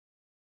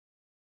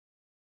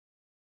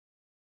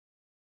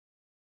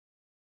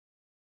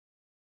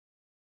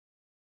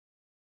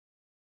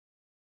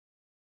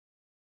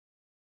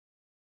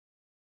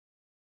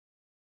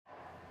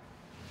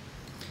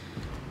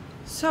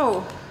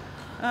So,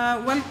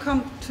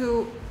 welcome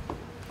to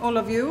all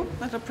of you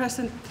that are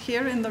present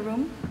here in the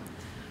room,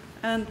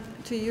 and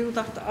to you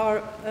that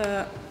are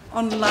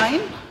online,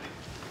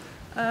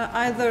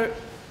 either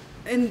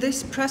in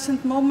this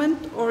present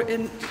moment or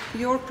in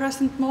your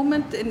present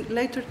moment in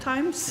later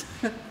times.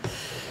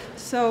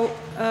 So,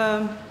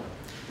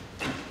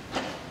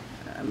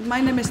 my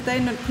name is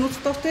Dana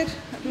Michel.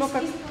 Look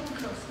at.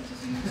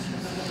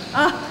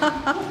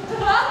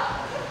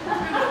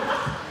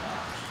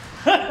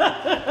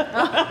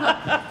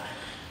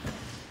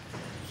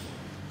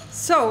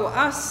 So,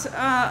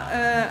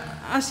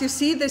 as you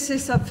see, this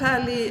is a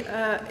fairly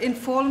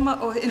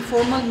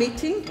informal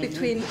meeting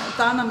between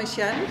Dana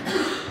Michel,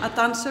 a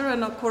dancer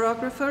and a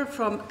choreographer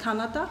from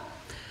Canada,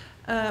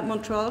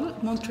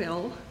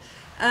 Montreal,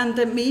 and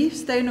me,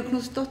 Dana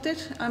Michel.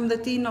 I'm the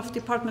Dean of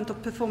Department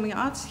of Performing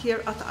Arts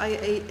here at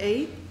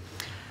IAA.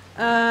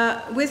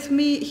 With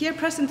me here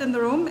present in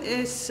the room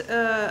is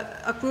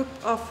a group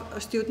of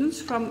students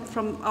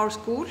from our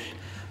school,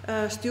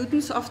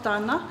 students of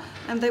Dana,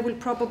 and they will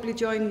probably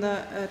join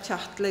the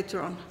chat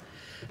later on.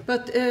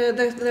 But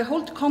the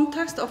whole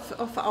context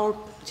of our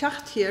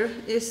chat here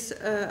is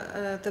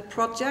the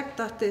project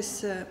that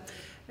is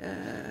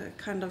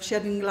kind of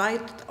shedding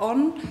light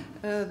on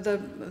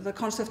the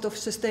concept of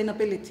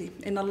sustainability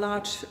in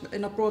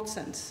a broad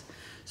sense.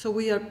 So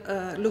we are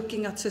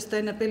looking at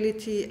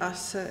sustainability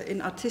as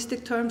in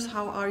artistic terms.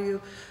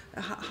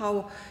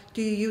 How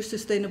do you use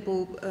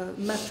sustainable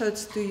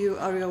methods? Are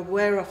you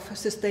aware of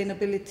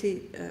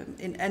sustainability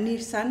in any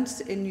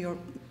sense in your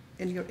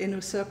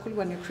inner circle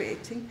when you're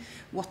creating?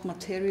 What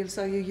materials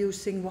are you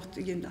using?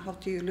 How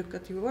do you look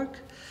at your work?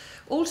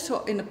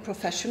 Also, in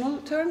professional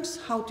terms,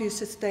 how do you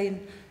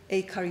sustain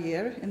a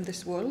career in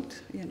this world?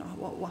 You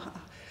know,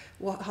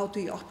 how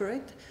do you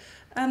operate?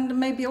 And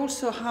maybe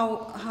also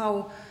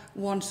how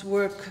one's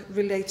work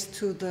relates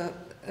to the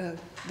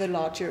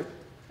larger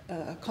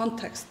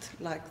context,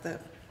 like the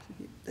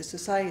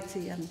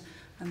society and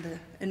the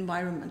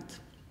environment.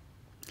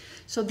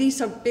 So these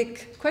are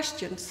big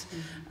questions,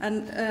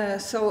 and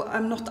so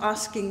I'm not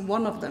asking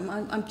one of them.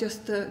 I'm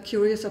just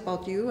curious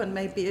about you, and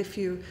maybe if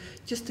you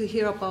just to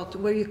hear about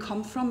where you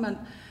come from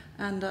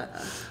and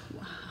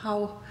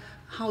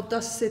how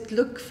does it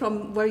look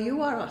from where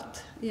you are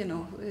at, you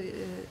know,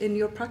 in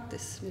your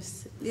practice.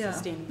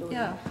 Sustainability.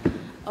 Yeah.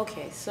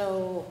 Okay,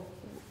 so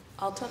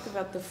I'll talk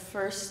about the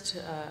first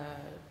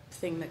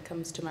thing that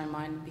comes to my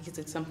mind, because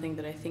it's something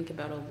that I think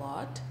about a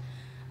lot,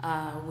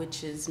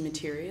 which is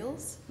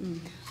materials.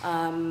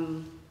 I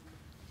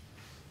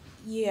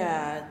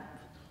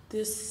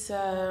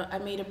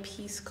made a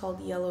piece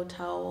called Yellow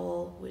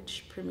Towel,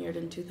 which premiered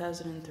in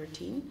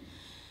 2013.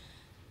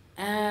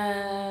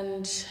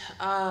 And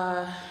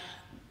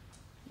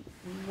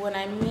when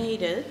I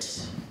made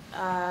it,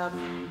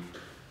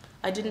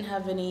 I didn't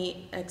have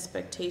any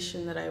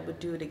expectation that I would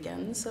do it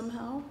again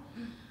somehow.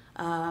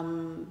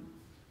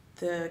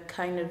 The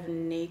kind of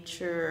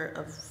nature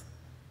of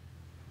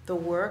the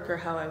work, or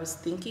how I was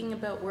thinking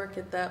about work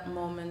at that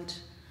moment,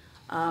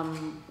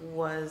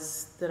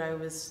 was that I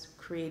was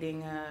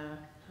creating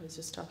I was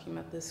just talking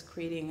about this,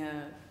 creating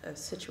a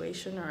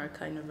situation or a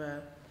kind of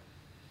a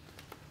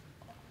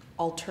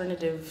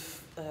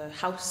alternative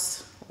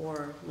house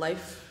or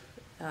life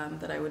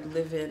that I would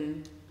live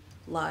in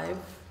live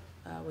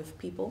with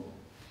people,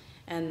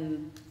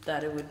 and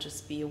that it would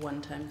just be a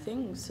one-time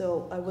thing.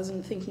 So I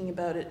wasn't thinking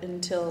about it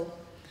until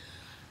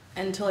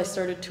I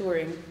started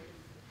touring,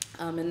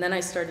 and then I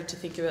started to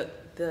think about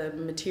the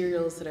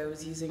materials that I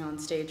was using on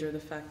stage, or the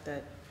fact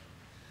that,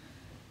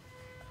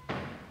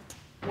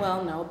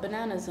 well, no,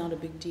 banana is not a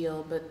big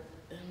deal, but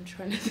I'm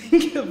trying to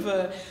think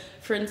of,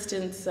 for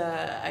instance,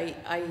 I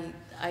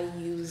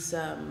use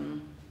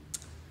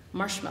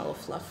marshmallow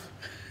fluff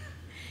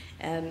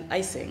and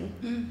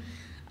icing.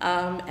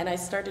 And I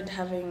started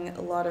having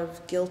a lot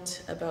of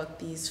guilt about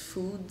these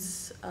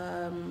foods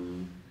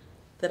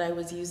that I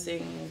was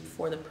using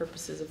for the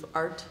purposes of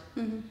art.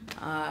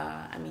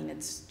 I mean,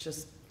 it's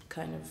just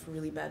kind of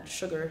really bad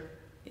sugar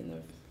in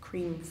the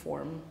cream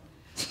form,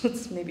 so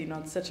it's maybe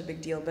not such a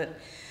big deal. But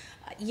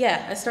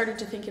yeah, I started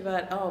to think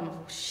about, oh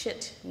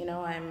shit, you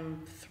know,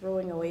 I'm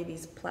throwing away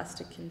these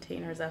plastic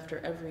containers after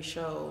every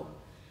show.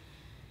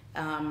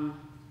 I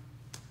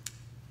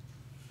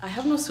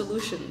have no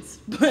solutions,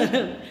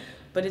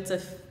 but it's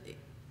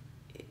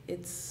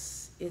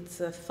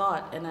a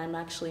thought, and I'm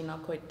actually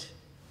not quite.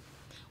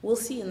 We'll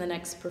see in the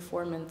next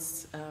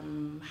performance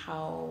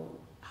how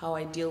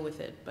I deal with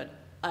it. But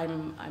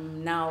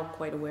I'm now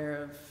quite aware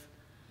of,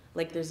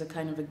 like, there's a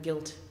kind of a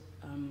guilt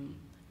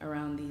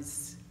around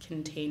these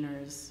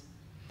containers,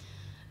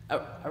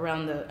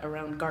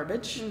 around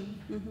garbage,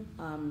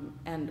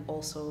 and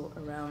also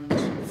around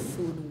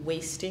food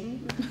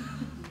wasting.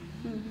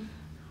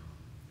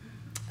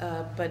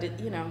 But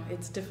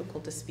it's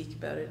difficult to speak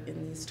about it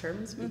in these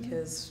terms,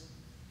 because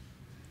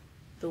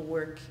the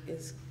work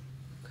is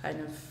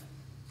kind of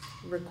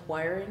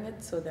requiring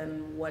it. So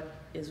then, what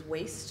is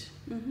waste?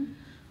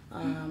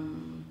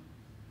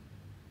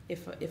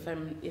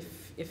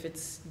 if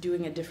it's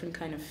doing a different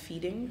kind of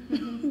feeding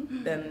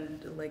than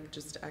like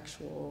just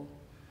actual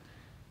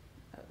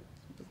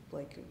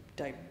like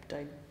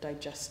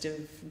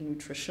digestive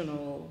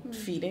nutritional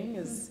feeding,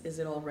 is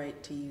it all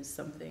right to use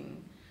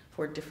something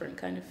for a different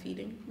kind of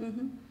feeding?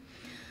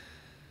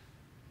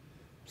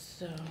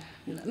 So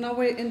now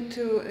we're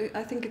into,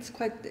 I think it's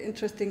quite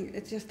interesting,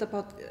 it's just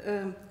about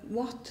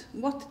what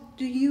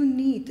do you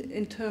need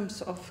in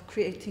terms of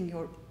creating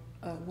your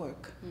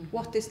work?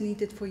 What is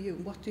needed for you?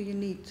 What do you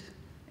need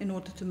in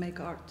order to make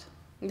art?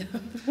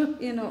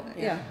 You know,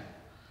 yeah.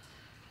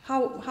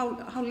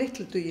 How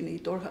little do you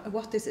need, or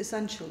what is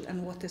essential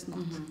and what is not?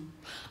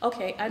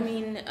 Okay, I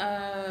mean,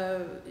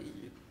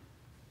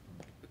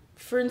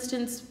 for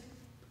instance,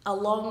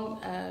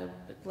 along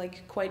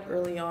like quite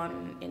early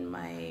on in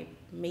my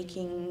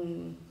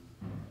making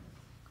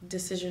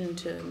decision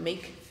to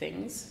make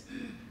things,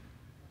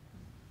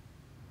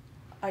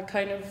 I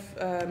kind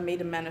of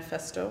made a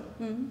manifesto,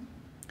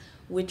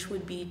 which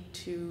would be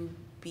to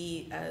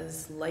be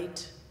as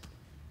light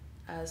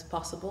as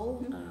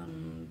possible.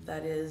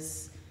 That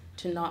is,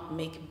 to not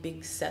make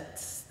big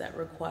sets that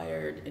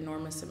required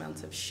enormous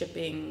amounts of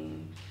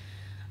shipping,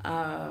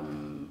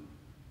 that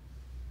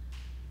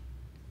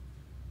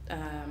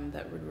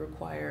would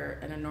require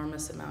an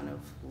enormous amount of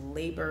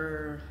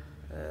labor.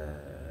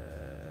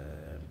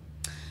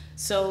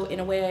 So in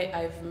a way,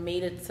 I've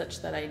made it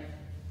such that I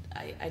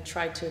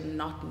try to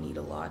not need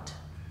a lot.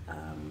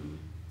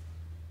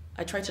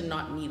 I try to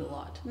not need a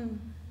lot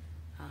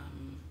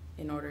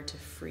in order to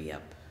free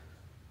up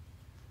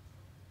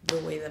the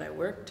way that I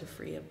work, to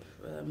free up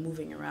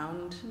moving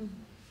around,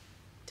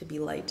 to be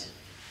light.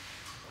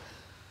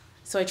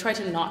 So I try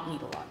to not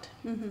need a lot.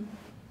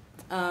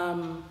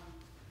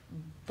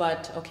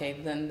 But okay,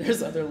 then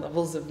there's other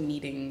levels of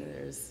needing.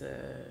 There's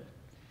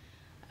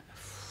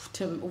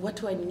what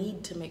do I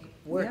need to make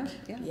work?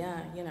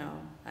 Yeah, you know,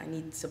 I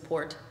need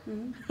support.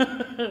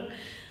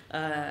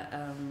 I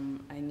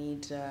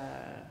need.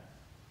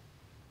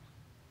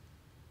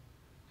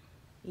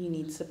 You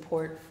need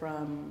support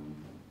from.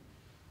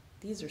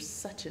 These are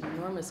such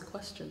enormous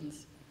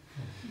questions.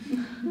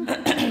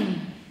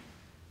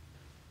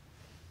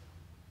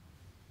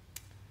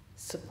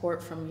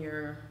 Support from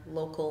your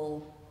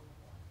local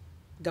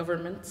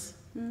governments,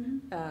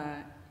 in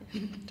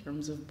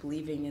terms of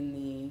believing in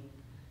the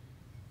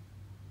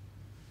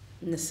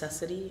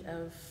necessity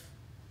of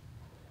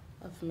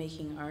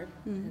making art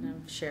and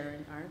of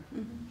sharing art.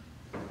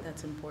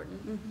 That's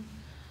important.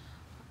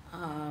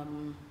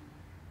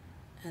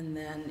 And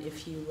then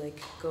if you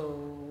like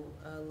go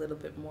a little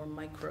bit more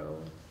micro,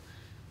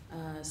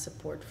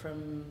 support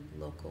from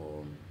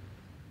local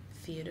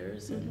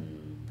theaters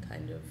and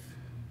kind of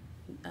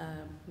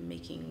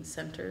making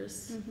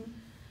centers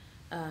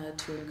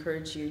to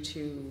encourage you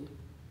to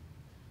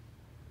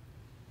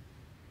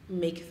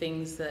make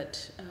things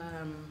that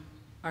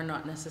are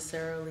not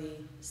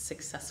necessarily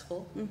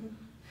successful.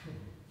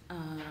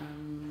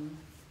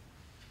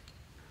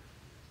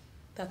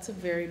 That's a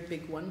very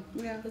big one.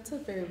 Yeah, that's a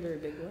very, very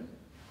big one.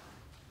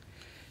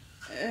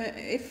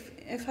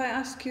 If I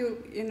ask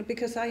you, you know,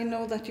 because I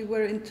know that you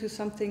were into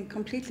something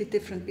completely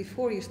different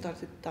before you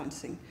started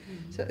dancing,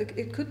 so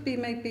it could be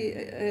maybe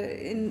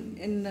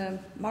in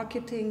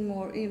marketing,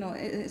 or you know,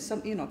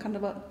 some, you know, kind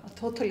of a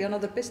totally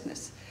another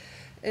business,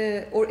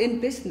 or in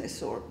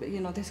business, or you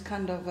know, this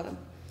kind of.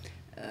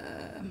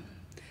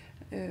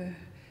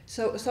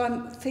 So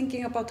I'm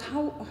thinking about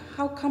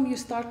how come you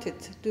started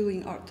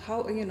doing art?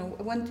 How, you know,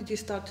 when did you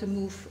start to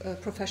move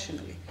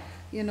professionally?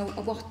 You know,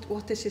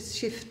 what is this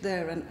shift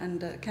there,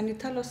 and can you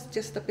tell us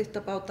just a bit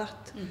about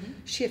that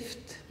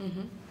shift?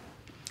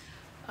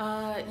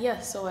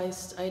 Yeah, so I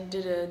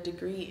did a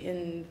degree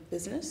in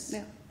business,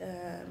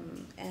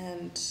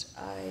 and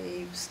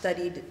I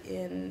studied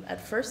at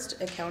first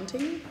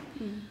accounting,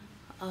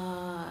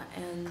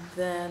 and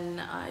then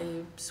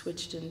I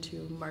switched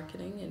into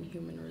marketing and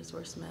human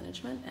resource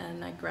management,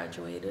 and I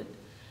graduated.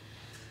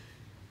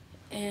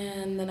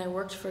 And then I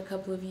worked for a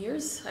couple of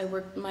years.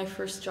 My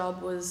first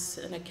job was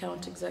an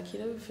account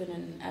executive in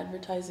an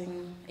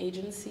advertising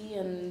agency,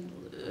 and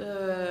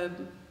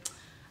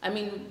I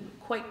mean,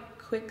 quite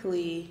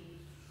quickly,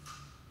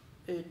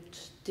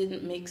 it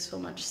didn't make so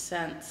much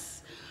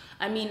sense.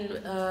 I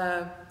mean,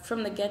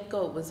 from the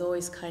get-go, it was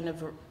always kind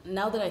of,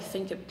 now that I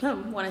think,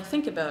 when I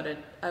think about it,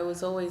 I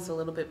was always a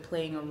little bit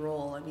playing a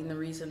role. I mean, the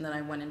reason that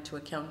I went into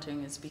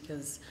accounting is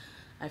because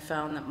I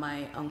found that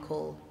my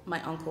uncle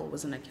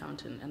was an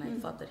accountant, and I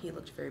thought that he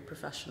looked very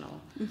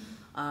professional.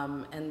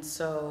 And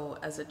so,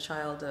 as a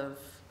child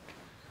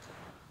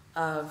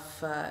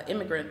of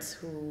immigrants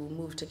who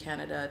moved to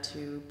Canada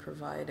to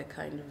provide a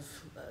kind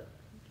of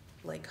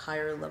like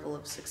higher level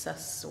of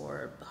success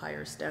or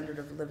higher standard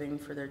of living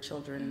for their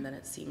children, then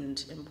it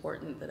seemed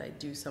important that I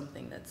do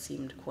something that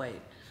seemed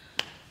quite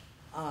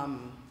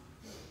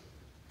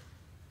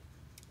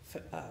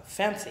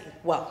fancy.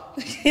 Well,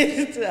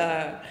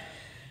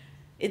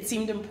 it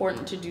seemed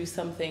important to do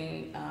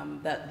something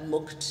that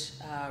looked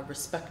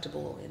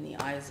respectable in the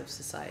eyes of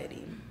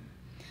society.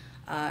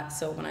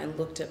 So when I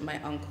looked at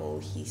my uncle,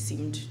 he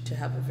seemed to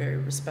have a very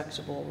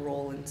respectable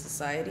role in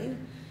society,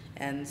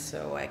 and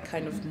so I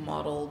kind of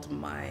modeled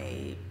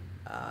my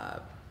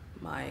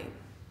my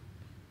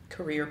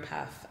career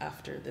path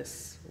after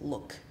this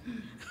look.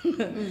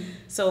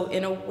 So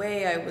in a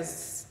way, I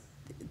was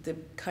the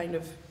kind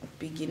of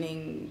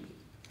beginning.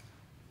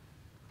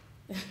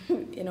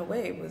 In a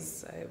way,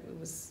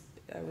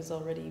 I was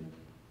already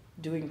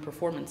doing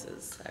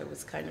performances. I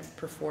was kind of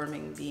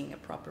performing being a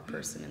proper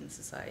person in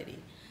society.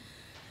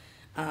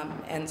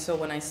 And so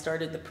when I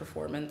started the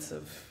performance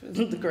of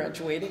the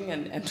graduating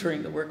and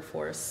entering the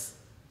workforce,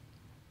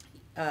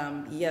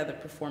 yeah, the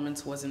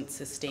performance wasn't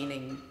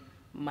sustaining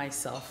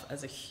myself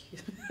as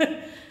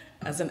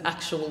as an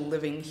actual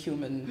living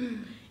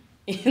human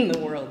in the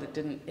world. It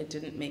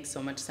didn't make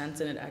so much sense,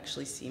 and it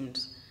actually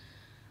seemed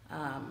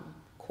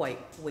quite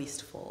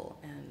wasteful,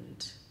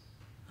 and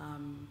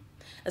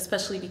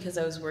especially because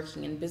I was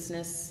working in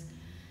business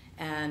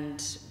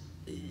and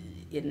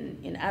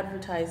in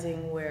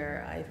advertising,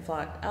 where I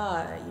thought,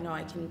 you know,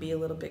 I can be a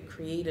little bit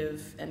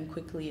creative, and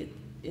quickly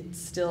it's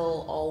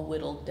still all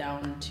whittled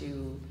down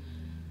to,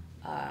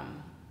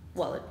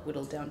 well, it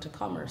whittled down to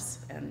commerce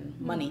and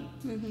money,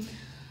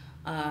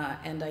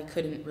 and I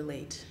couldn't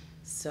relate.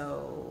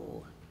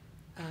 So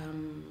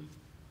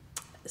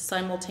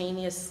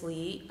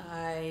simultaneously,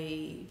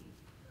 I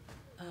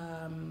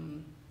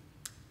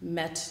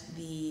met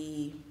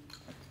the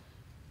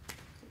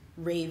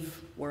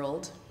rave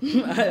world.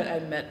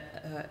 I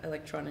met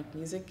electronic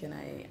music, and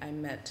I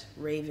met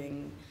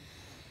raving.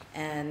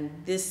 And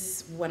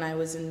this, when I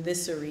was in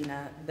this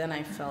arena, then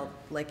I felt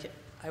like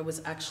I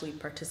was actually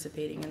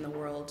participating in the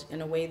world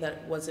in a way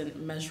that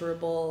wasn't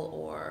measurable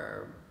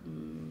or,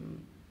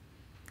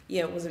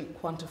 yeah, it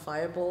wasn't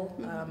quantifiable,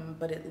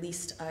 but at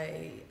least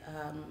I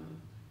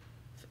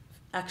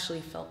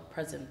actually felt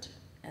present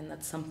and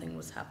that something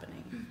was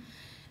happening.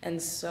 And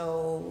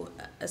so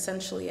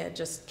essentially I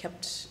just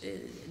kept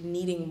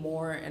needing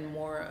more and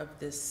more of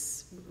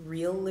this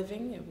real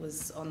living. It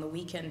was on the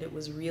weekend, it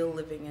was real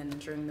living, and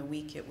during the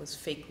week it was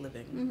fake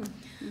living.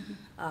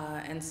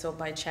 And so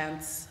by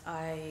chance,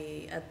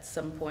 I at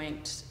some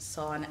point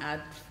saw an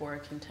ad for a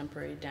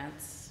contemporary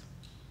dance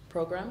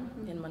program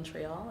in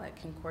Montreal at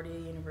Concordia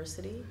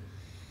University.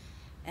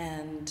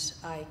 And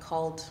I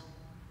called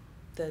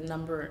the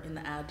number in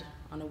the ad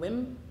on a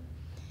whim.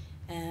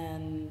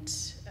 And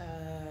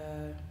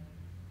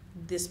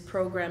this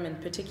program in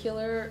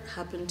particular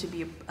happened to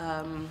be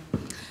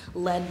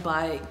led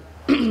by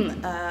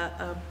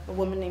a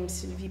woman named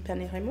Sylvie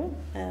Penny-Raymond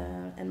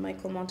and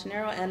Michael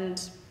Montanaro.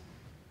 And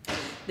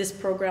this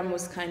program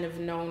was kind of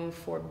known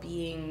for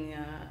being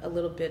a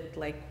little bit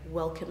like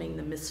welcoming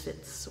the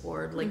misfits,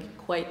 or like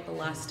quite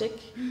elastic,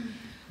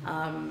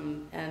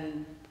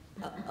 and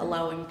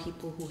allowing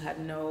people who had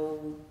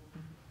no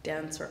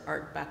dance or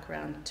art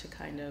background to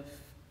kind of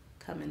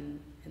come in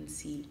and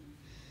see.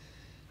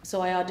 So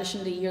I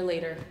auditioned a year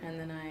later, and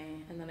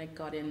then I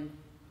got in,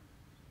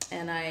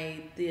 and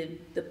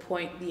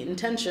the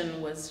intention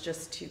was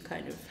just to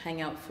kind of hang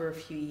out for a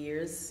few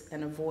years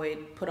and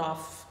put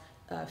off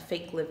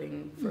fake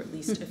living for at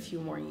least a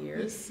few more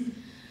years,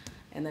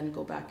 and then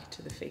go back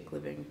to the fake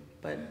living.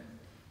 But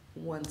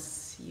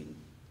once you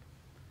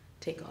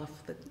take off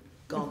the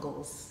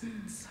goggles,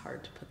 it's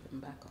hard to put them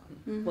back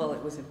on. Well,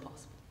 it was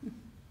impossible.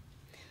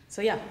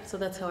 So yeah, so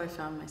that's how I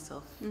found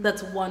myself.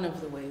 That's one of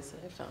the ways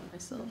that I found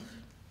myself.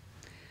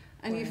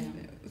 And you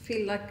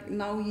feel like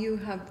now you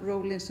have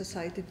role in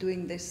society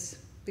doing this,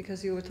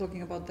 because you were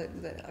talking about the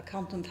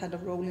accountant had a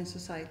role in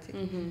society.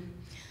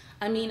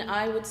 I mean,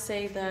 I would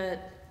say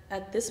that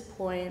at this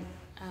point,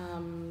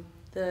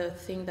 the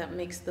thing that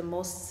makes the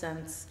most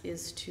sense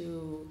is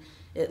to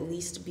at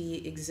least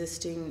be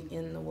existing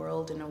in the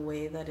world in a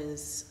way that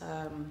is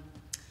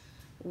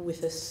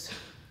with us.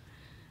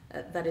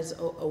 That is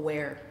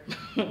aware,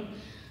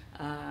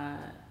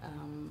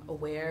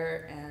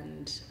 aware,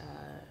 and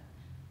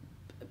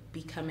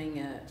becoming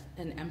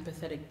an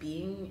empathetic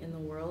being in the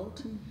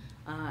world,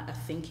 a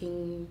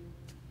thinking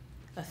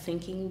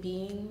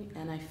being,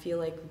 and I feel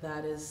like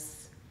that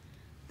is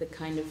the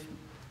kind of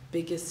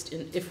biggest.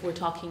 If we're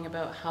talking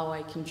about how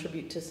I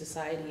contribute to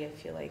society, I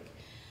feel like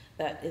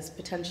that is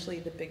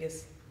potentially the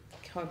biggest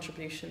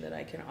contribution that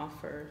I can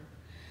offer.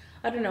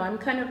 I don't know, I'm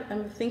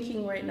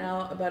thinking right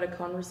now about a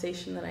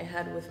conversation that I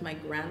had with my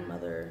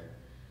grandmother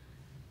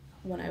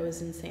when I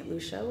was in St.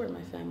 Lucia, where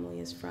my family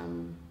is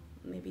from,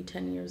 maybe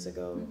 10 years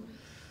ago.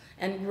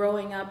 And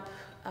growing up,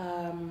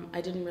 I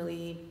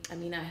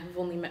have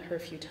only met her a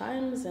few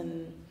times,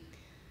 and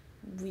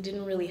we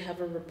didn't really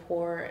have a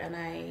rapport.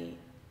 And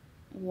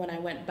when I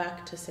went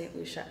back to St.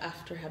 Lucia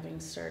after having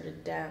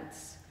started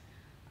dance,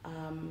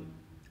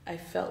 I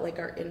felt like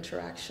our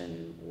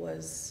interaction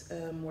was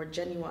more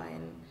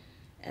genuine.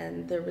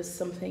 And there was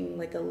something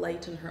like a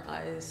light in her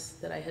eyes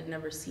that I had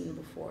never seen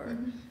before.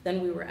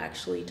 Then we were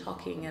actually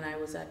talking, and I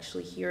was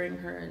actually hearing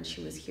her, and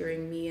she was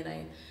hearing me,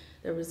 and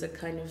there was a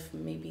kind of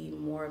maybe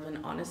more of an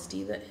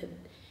honesty that had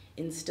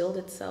instilled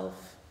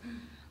itself.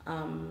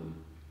 And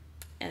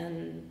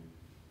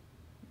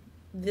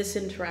this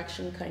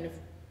interaction kind of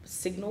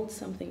signaled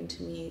something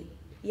to me,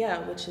 yeah,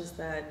 which is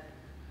that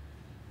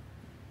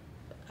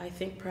I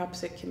think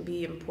perhaps it can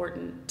be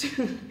important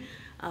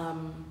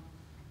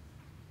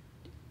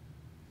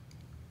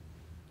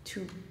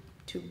to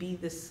be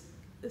this,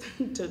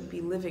 to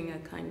be living a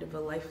kind of a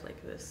life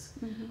like this,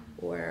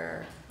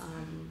 where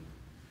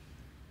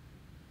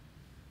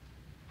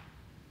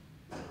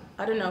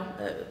I don't know,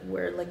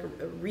 where like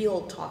a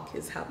real talk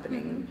is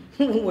happening,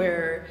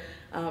 where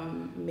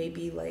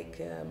maybe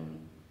like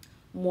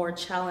more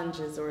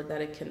challenges, or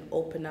that it can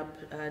open up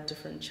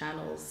different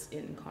channels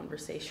in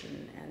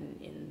conversation and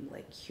in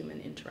like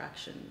human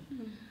interaction.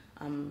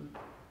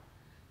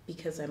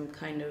 Because I'm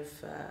kind of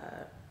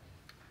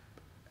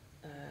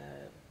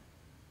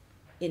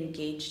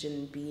engaged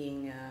in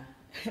being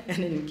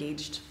an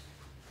engaged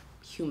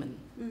human.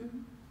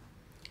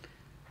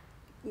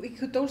 We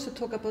could also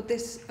talk about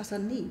this as a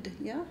need,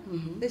 yeah?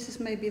 This is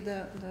maybe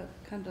the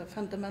kind of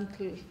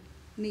fundamental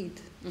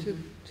need to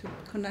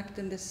connect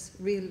in this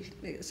real,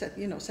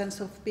 you know,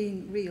 sense of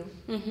being real.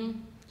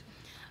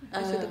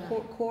 Is it a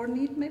core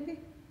need, maybe?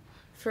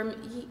 From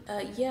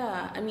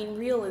yeah, I mean,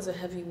 real is a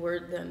heavy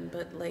word then,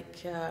 but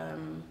like,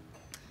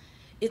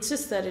 it's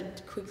just that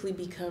it quickly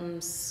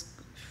becomes,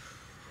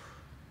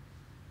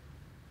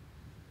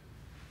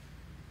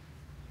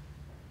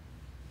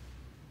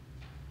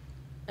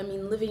 I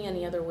mean, living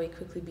any other way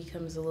quickly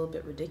becomes a little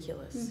bit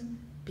ridiculous,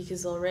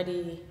 because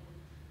already,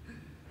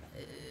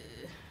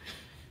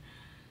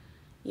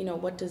 you know,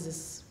 what does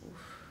this,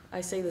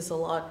 I say this a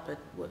lot, but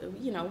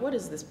you know, what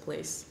is this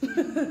place?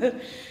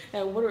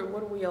 And what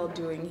are we all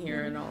doing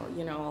here? And all,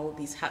 you know, all of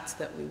these hats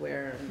that we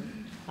wear.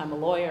 And I'm a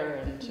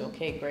lawyer, and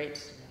okay,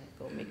 great,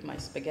 go make my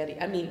spaghetti.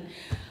 I mean,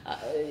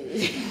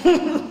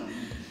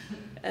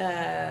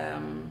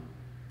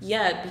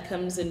 yeah, it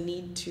becomes a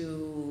need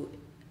to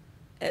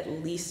at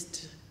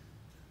least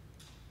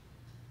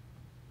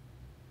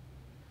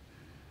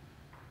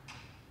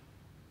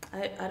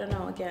I don't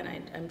know, again,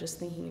 I'm just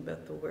thinking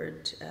about the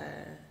word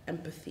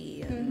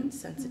empathy and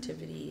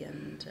sensitivity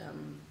and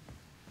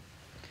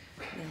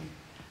yeah.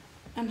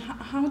 And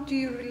how do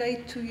you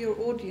relate to your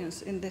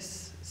audience in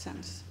this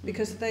sense?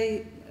 Because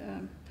they,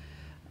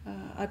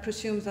 I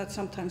presume that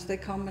sometimes they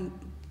come and,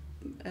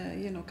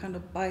 you know, kind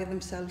of buy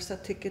themselves a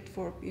ticket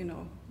for, you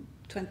know,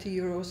 20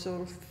 euros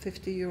or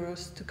 50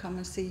 euros to come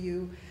and see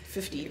you.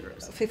 50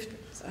 euros. 50.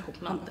 I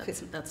hope not.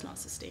 That's not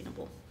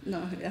sustainable.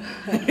 No, yeah.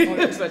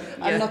 But,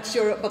 I'm not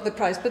sure about the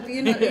price, but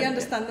you know, you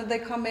understand that they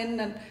come in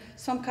and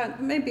some kind,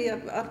 maybe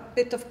a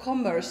bit of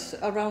commerce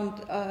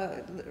around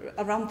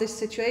around this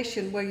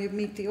situation where you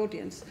meet the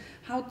audience.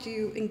 How do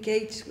you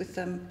engage with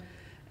them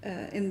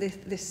in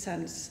this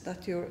sense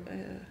that you're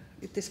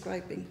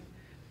describing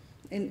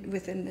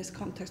within this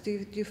context?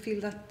 Do you feel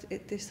that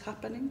it is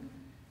happening?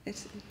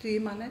 Do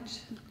you manage?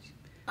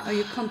 Are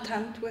you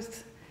content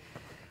with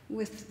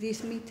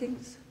these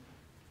meetings?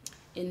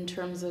 In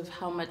terms of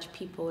how much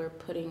people are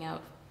putting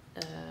out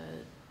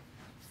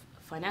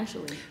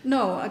financially?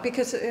 No,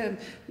 because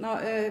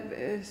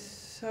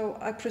so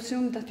I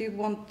presume that you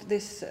want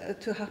this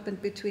to happen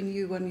between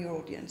you and your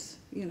audience.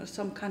 You know,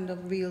 some kind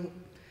of real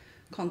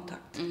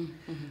contact.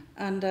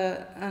 And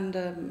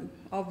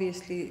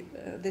obviously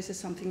this is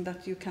something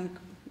that you can,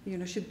 you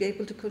know, should be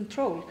able to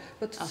control.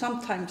 But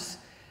sometimes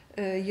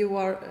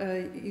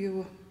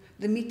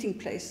the meeting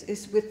place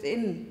is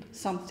within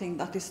something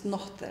that is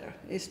not there,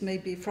 is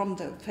maybe from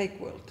the fake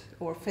world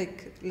or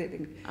fake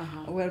living,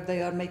 where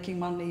they are making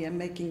money and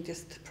making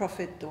just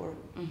profit or,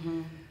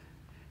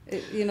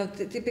 you know,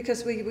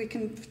 because we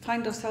can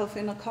find ourselves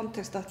in a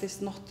context that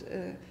is not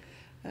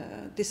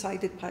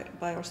decided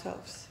by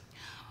ourselves.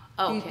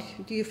 Okay.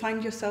 Do you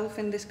find yourself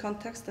in this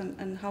context,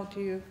 and how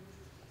do you?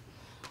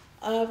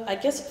 I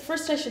guess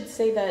first I should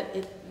say that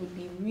it would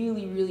be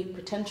really, really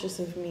pretentious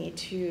of me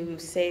to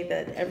say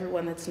that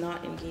everyone that's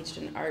not engaged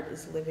in art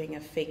is living a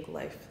fake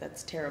life.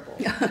 That's terrible.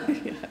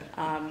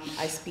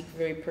 I speak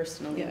very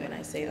personally when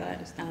I say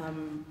that,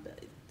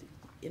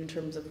 in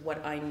terms of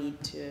what I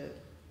need to,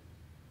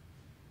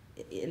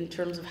 in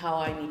terms of how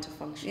I need to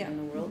function in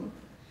the world.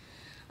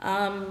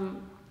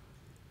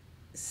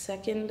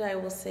 Second, I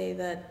will say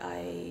that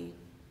I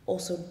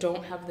also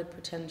don't have the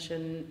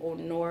pretension, or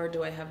nor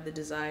do I have the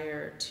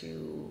desire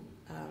to,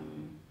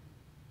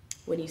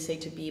 when you say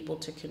to be able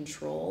to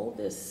control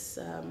this,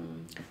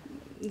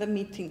 the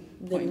meeting,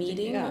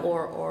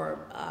 or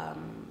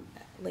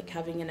like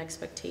having an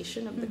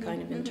expectation of the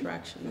kind of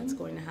interaction that's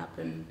going to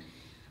happen.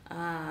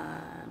 I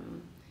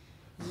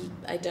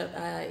don't.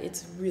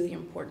 It's really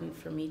important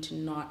for me to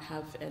not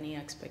have any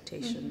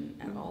expectation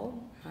at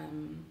all.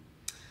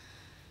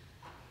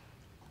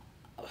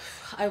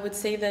 I would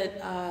say that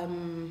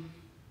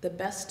the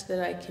best that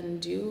I can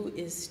do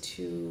is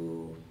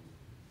to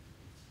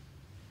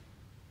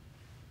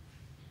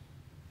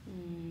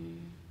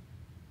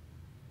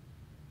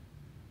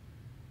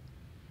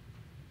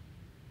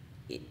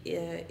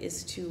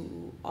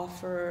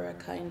offer a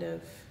kind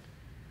of,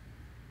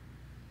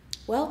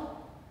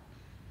 well,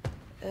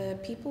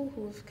 people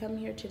who have come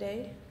here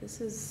today, this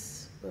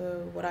is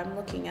what I'm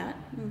looking at.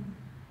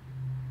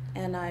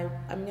 And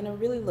I'm going to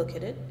really look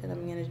at it, and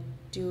I'm going to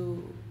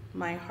do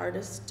my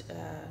hardest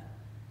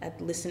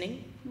at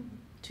listening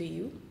to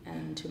you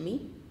and to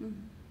me.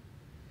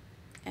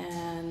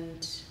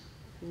 And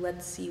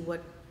let's see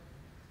what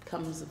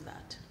comes of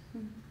that,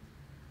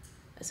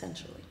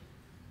 essentially.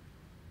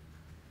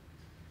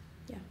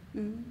 Yeah.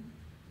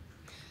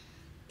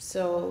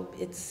 So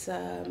it's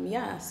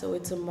so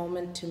it's a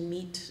moment to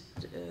meet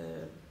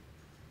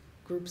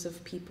groups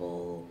of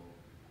people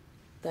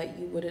that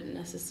you wouldn't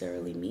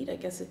necessarily meet. I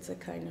guess it's a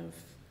kind of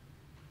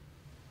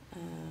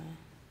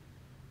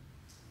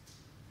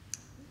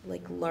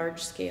like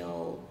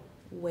large-scale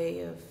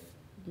way of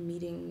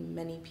meeting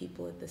many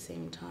people at the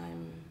same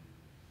time,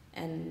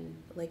 and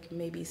like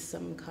maybe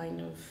some kind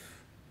of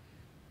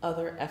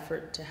other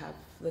effort to have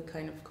the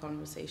kind of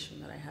conversation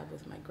that I have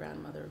with my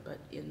grandmother, but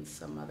in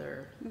some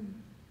other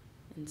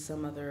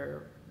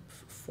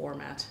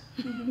format.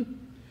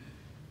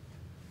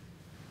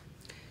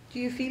 Do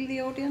you feel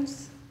the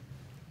audience?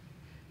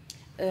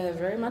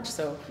 Very much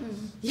so.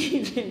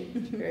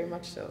 Very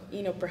much so.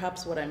 You know,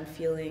 perhaps what I'm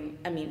feeling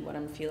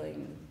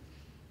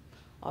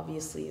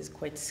obviously is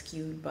quite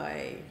skewed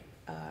by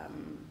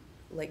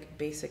like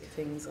basic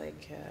things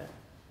like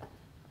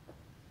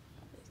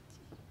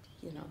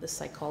you know, the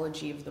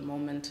psychology of the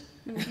moment,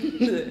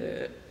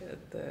 the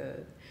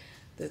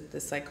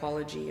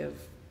psychology of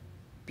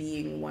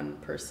being one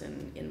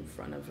person in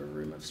front of a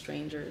room of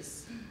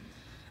strangers.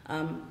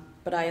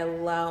 But I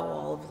allow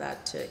all of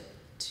that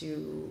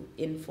to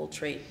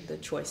infiltrate the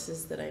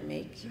choices that I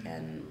make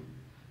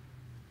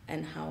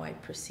and how I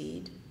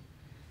proceed.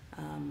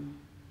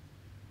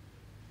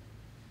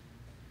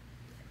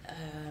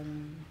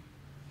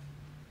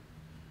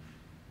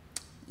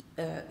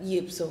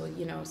 So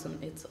you know,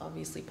 it's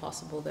obviously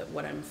possible that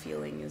what I'm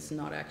feeling is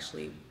not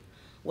actually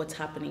what's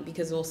happening,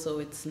 because also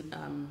it's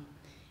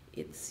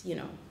you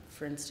know,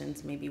 for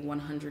instance, maybe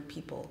 100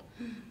 people,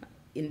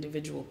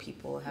 individual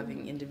people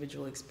having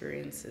individual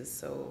experiences.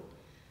 So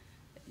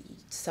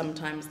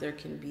sometimes there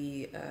can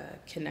be a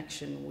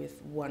connection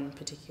with one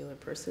particular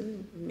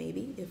person,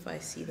 maybe if I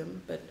see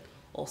them, but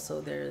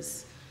also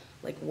there's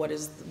like what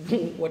is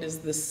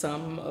the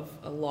sum of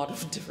a lot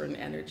of different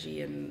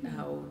energy, and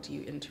how do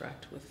you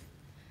interact with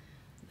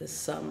the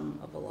sum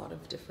of a lot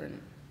of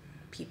different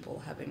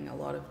people having a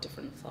lot of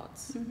different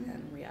thoughts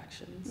and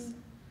reactions.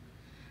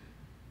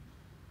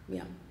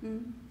 Yeah.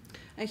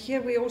 And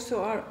here we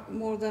also are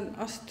more than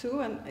us two,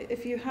 and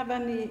if you have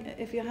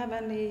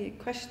any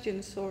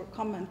questions or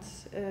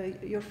comments,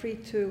 you're free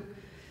to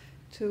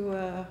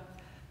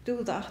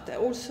do that.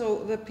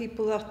 Also, the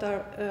people that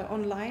are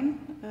online,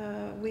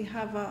 we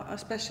have a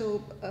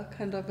special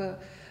kind of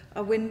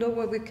a window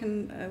where we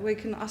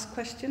can ask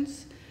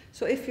questions.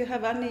 So if you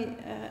have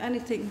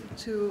anything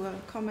to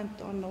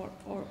comment on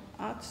or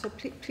add, so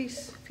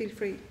please feel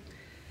free.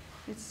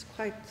 It's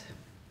quite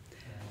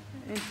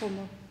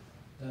informal.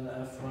 Then I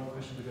have one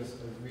question, because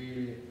I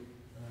really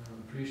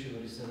appreciate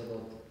what you said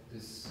about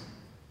this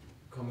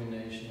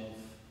combination of,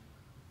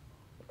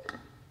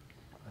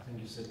 I think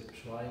you said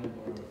trying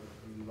or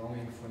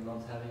longing for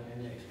not having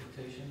any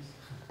expectations,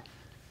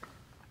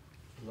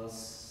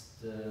 plus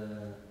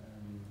the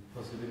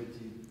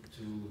possibility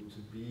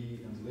to be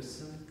and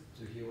listen,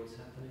 to hear what's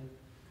happening.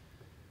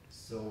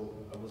 So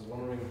I was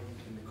wondering,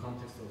 in the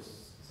context of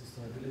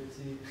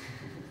sustainability,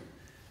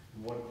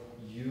 what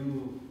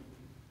you,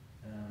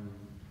 I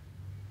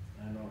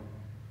don't know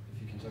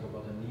if you can talk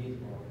about a need,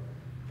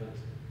 but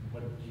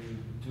what you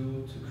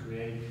do to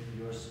create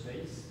your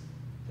space,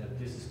 that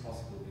this is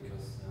possible,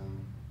 because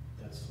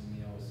that's for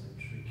me always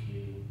a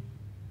tricky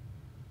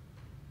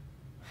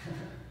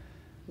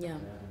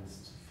balance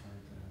to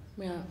find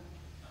that. Yeah.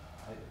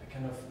 I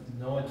kind of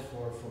know it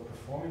for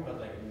performing, but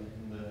like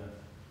in the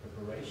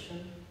preparation,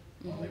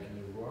 or like in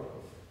the work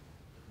of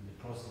in the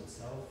process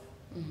itself,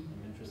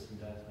 I'm interested in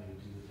that, how you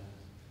do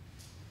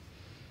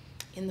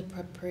that. In the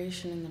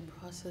preparation, in the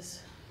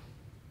process.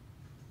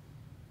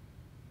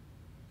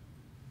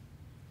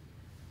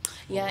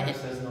 Well, yeah. Perhaps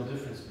there's no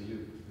difference for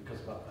you,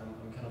 because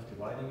I'm kind of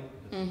dividing it,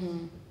 but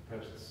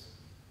perhaps there's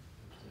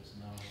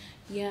no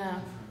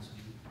difference for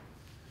you.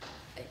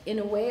 In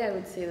a way, I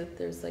would say that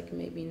there's like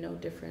maybe no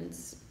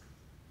difference,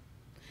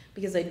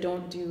 because I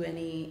don't do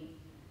any,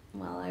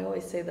 well, I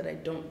always say that I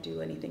don't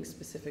do anything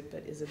specific,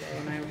 but Isabel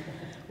and I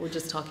were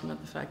just talking about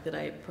the fact that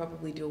I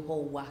probably do a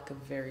whole whack of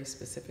very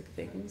specific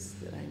things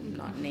that I'm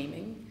not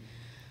naming.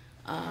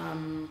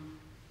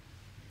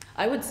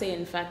 I would say,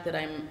 in fact, that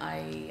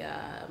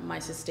my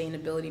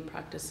sustainability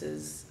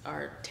practices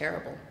are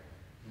terrible,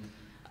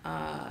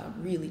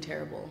 really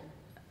terrible.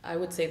 I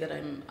would say that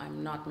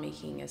I'm not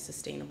making a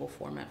sustainable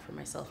format for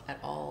myself at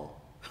all.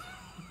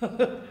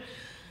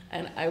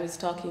 And I was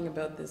talking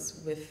about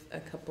this with a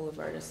couple of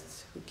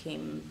artists who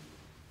came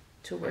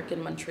to work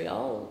in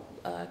Montreal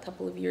a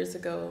couple of years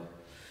ago.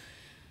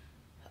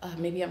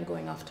 Maybe I'm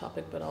going off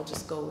topic, but I'll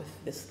just go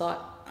with this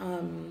thought.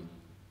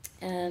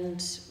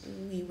 And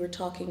we were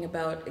talking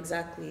about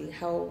exactly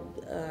how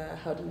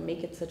do you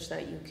make it such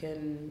that you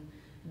can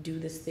do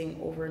this thing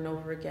over and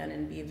over again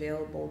and be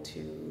available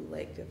to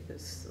like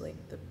this, like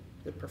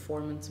the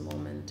performance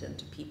moment and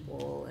to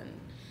people.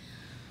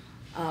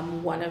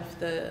 And one of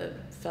the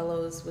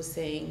fellows was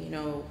saying, you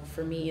know,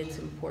 for me it's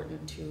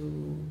important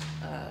to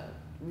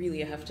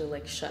really I have to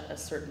like shut a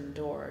certain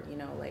door, you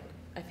know, like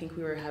I think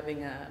we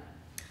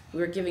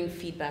were giving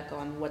feedback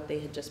on what they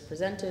had just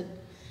presented.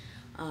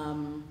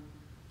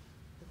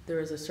 There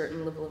was a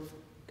certain level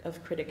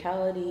of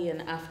criticality,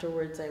 and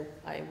afterwards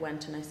I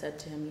went and I said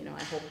to him, you know,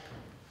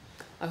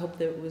 I hope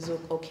that it was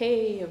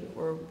okay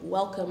or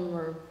welcome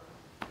or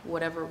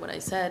whatever what I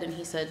said. And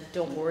he said,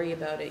 don't worry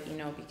about it, you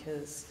know,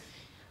 because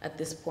at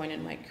this point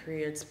in my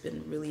career it's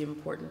been really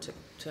important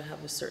to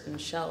have a certain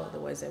shell,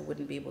 otherwise I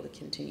wouldn't be able to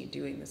continue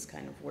doing this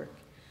kind of work.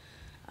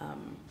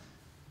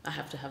 I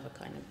have to have a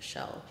kind of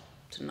shell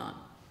to not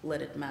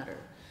let it matter.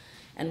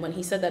 And when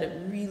he said that, it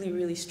really,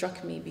 really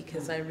struck me,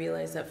 because I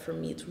realized that for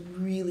me it's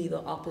really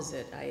the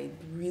opposite. I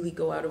really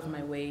go out of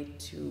my way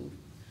to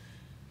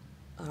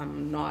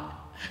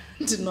not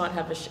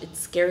have it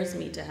scares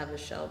me to have a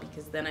shell,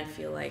 because then I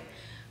feel like,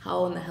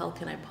 how in the hell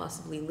can I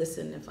possibly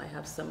listen if I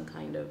have some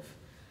kind of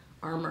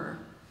armor?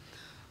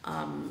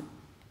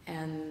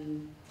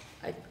 And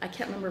I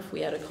can't remember if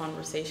we had a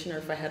conversation or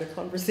if I had a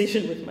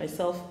conversation with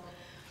myself,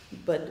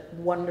 but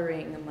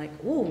wondering, I'm like,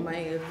 oh, am I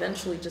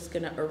eventually just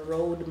gonna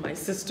erode my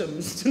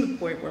systems to the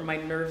point where my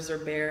nerves are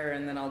bare,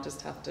 and then I'll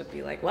just have to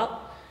be like,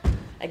 well,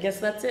 I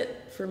guess that's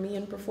it for me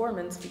in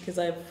performance, because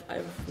I've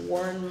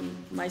worn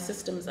my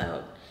systems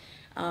out.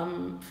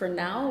 For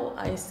now,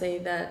 I say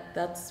that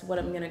that's what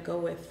I'm gonna go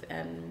with,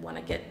 and when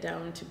I get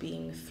down to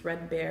being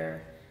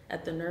threadbare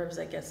at the nerves,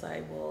 I guess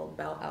I will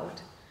bow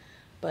out.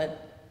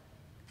 But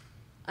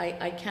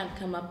I can't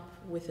come up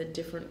with a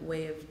different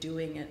way of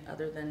doing it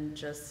other than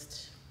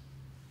just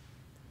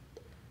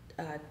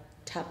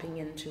tapping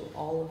into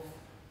all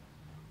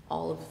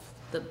of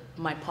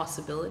my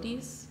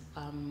possibilities.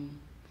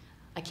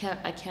 I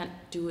can't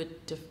do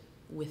it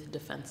with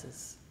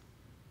defenses.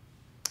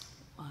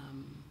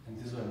 And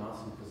this is what I'm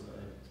asking, because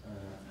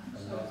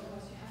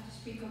you have to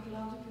speak up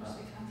louder because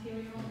we can't hear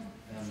you.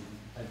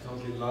 I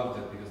totally love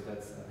that, because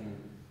that's, I think,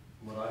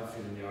 what I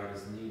feel in the art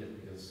is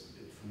needed, because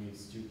for me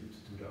it's stupid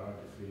to do the art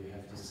if we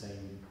have the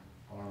same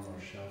arm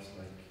or shelves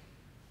like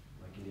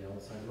in the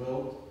outside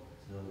world.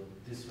 So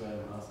this way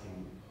I'm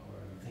asking, or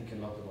I'm thinking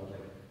a lot about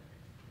like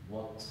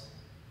what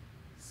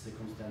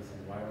circumstance,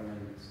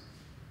 environment,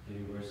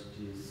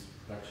 universities,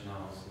 production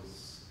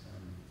houses,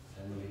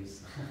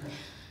 families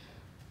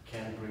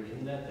can bring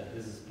in that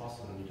this is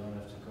possible, and you don't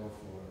have to go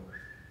for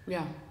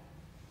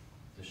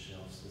the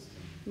shelf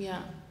system.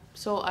 Yeah.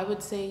 So I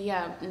would say,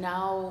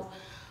 now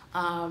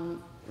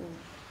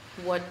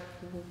what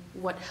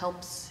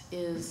helps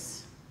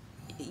is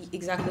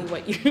exactly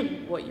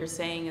what you're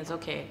saying is,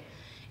 okay,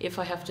 if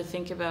I have to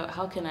think about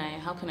how can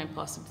I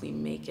possibly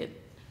make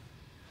it,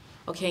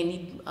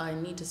 okay, I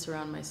need to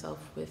surround myself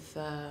with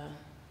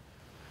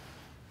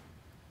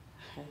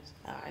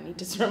I need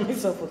to surround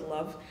myself with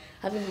love.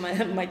 Having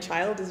my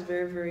child is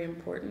very, very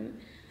important.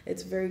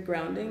 It's very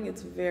grounding.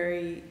 It's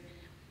very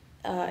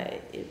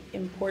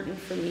important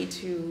for me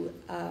to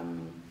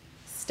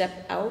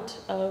step out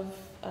of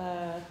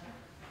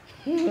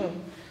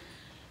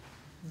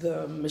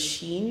the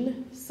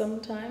machine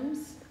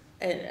sometimes,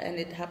 and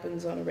it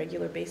happens on a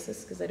regular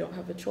basis because I don't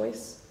have a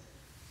choice.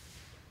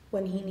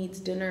 When he needs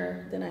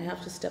dinner, then I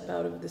have to step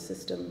out of the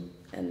system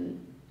and,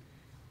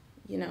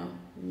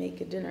 make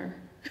a dinner.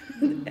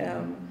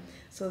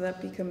 So that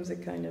becomes a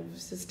kind of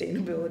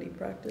sustainability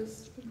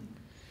practice.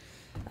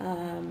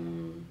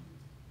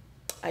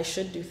 I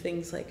should do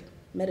things like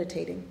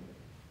meditating,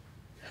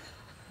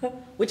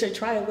 which I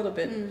try a little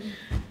bit.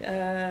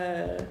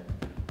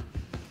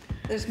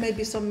 There's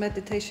maybe some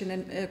meditation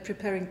in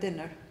preparing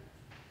dinner.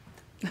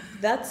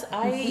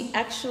 I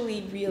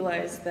actually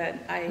realized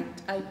that I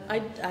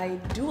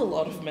do a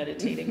lot of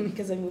meditating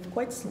because I move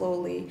quite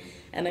slowly,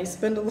 and I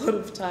spend a lot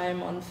of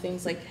time on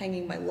things like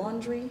hanging my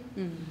laundry.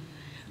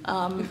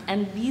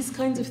 And these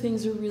kinds of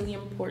things are really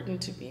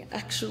important to me.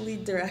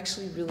 They're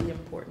actually really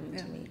important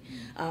to me.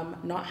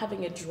 Not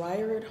having a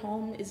dryer at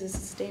home is a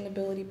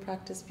sustainability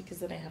practice, because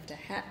then I have to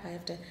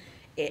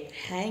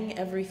hang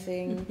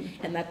everything,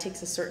 and that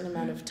takes a certain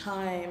amount of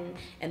time,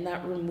 and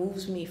that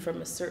removes me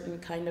from a certain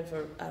kind of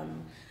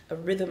a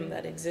rhythm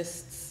that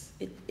exists.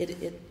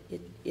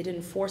 It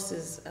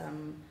enforces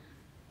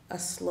a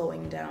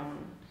slowing down.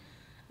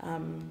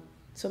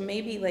 So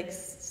maybe like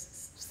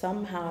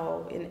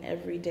somehow in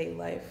everyday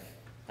life,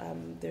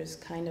 there's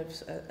kind of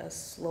a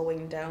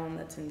slowing down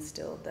that's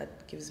instilled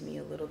that gives me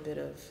a little bit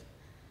of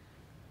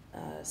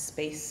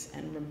space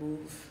and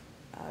remove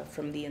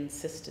from the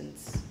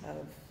insistence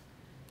of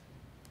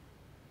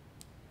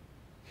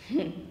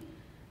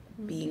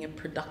being a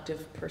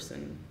productive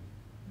person.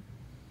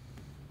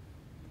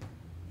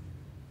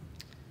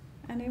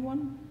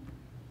 Anyone?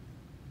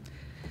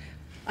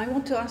 I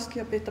want to ask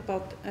you a bit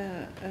about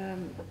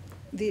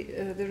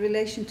the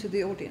relation to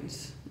the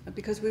audience,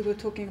 because we were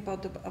talking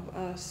about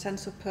a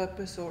sense of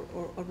purpose or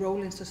a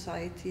role in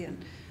society,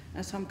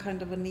 some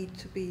kind of a need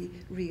to be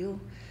real.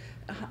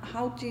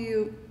 How do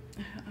you?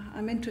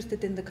 I'm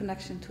interested in the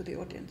connection to the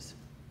audience.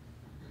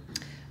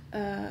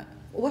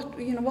 What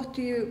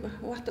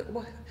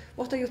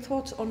are your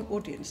thoughts on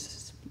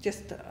audiences?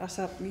 Just as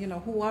a,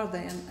 who are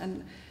they,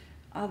 and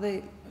are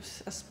they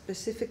a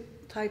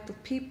specific type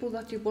of people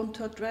that you want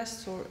to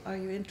address, or are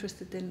you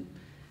interested in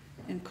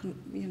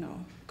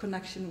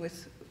connection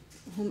with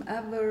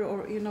whomever,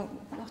 or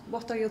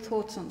what are your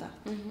thoughts on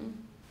that? Mm-hmm.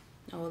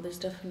 Oh, there's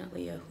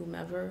definitely a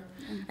whomever.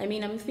 I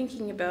mean, I'm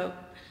thinking about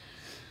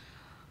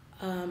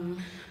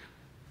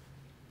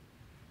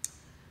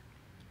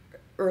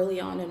early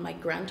on in my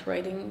grant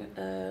writing,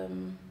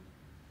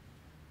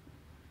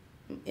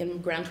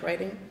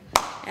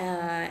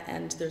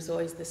 and there's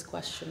always this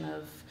question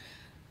of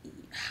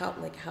how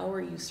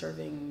are you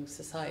serving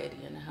society,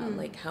 and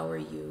how are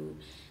you?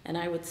 And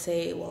I would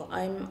say, well,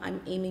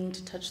 I'm aiming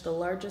to touch the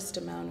largest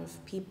amount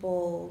of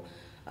people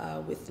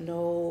with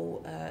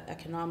no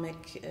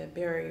economic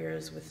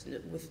barriers,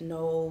 with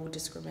no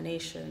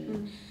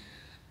discrimination.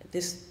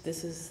 This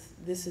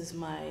is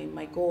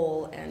my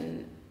goal,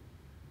 and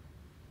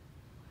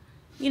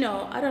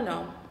I don't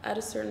know. At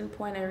a certain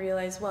point, I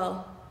realized,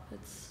 well,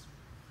 it's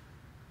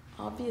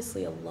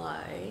obviously a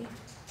lie,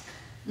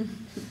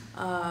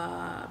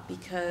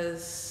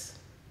 because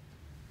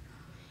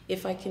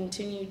if I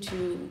continue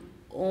to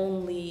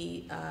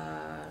only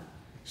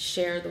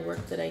share the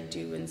work that I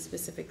do in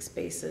specific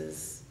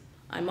spaces,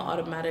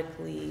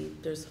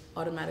 there's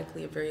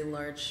automatically a very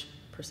large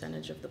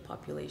percentage of the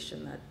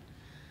population that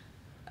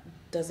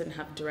doesn't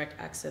have direct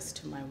access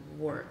to my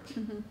work.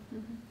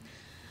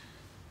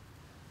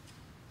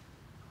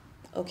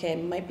 Okay, I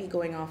might be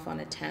going off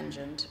on a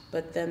tangent,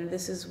 but then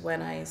this is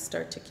when I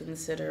start to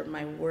consider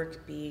my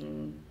work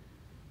being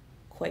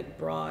quite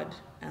broad,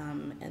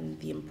 and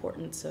the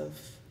importance of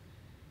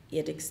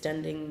it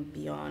extending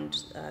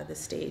beyond the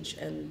stage,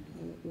 and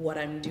what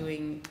I'm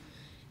doing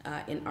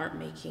in art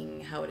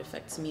making, how it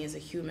affects me as a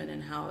human,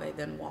 and how I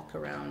then walk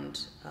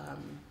around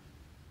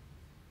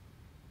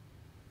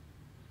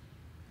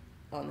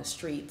on the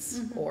streets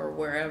or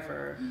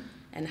wherever,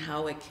 and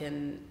how it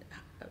can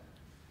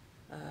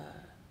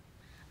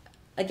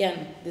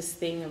again, this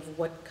thing of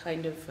what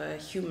kind of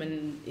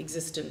human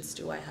existence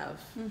do I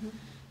have,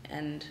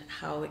 and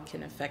how it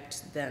can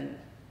affect then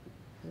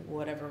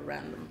whatever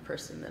random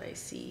person that I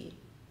see.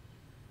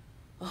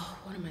 Oh,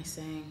 what am I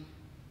saying?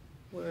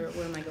 Where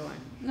am I going?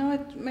 No,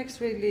 it makes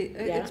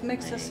it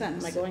makes a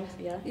sense. Am I going?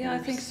 Yeah. Yeah, I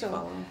think so.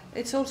 Following.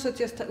 It's also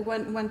just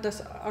when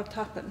does art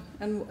happen,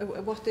 and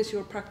what is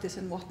your practice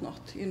and what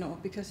not?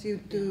 Because you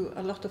do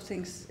a lot of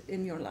things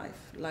in your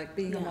life, like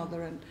being a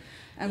mother,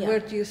 and where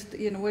do you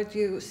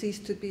cease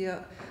to be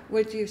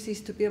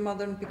a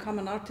mother and become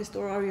an artist,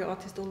 or are you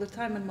artist all the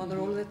time and mother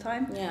all the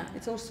time? Yeah.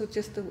 It's also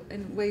just a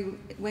way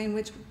in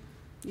which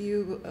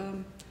you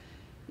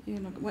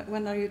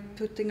when are you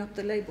putting up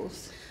the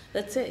labels?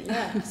 That's it,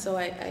 yeah. So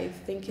I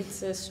think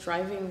it's a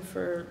striving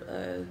for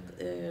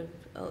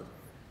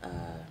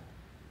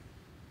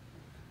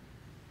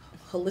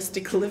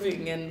holistic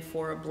living, and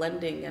for a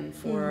blending, and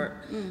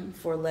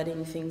for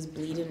letting things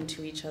bleed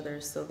into each other,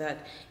 so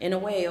that in a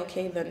way,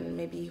 okay, then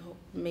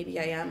maybe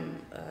I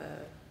am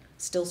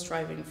still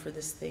striving for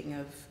this thing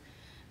of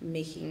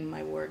making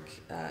my work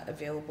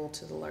available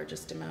to the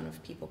largest amount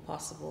of people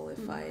possible.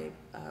 If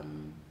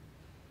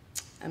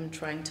I'm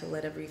trying to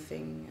let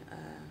everything,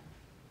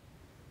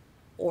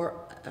 or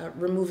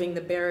removing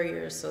the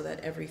barriers so that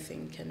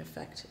everything can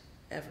affect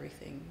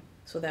everything,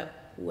 so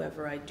that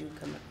whoever I do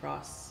come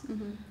across,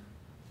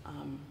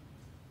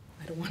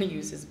 I don't want to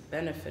use as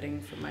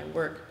benefiting from my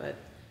work, but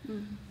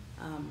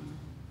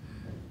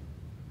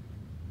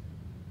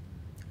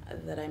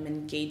that I'm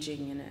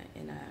engaging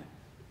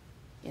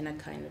in a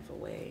kind of a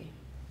way.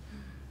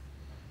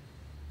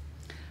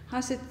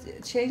 Has it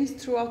changed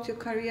throughout your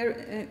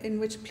career in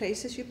which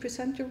places you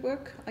present your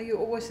work? Are you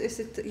always,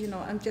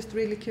 I'm just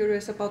really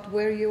curious about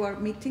where you are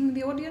meeting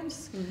the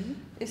audience.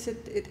 Is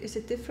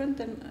it different,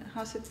 and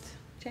has it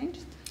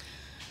changed?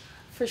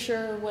 For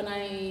sure, when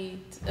I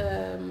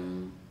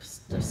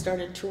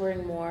started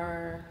touring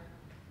more,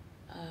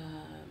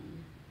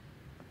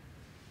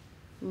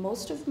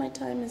 most of my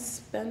time is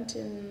spent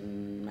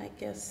in, I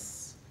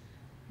guess,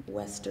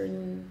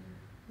 Western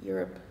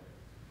Europe.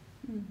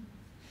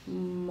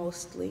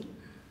 Mostly,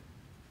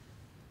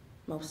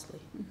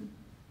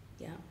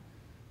 yeah.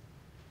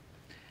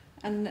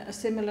 And a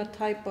similar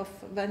type of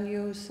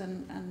venues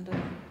and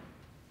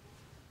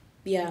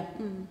yeah.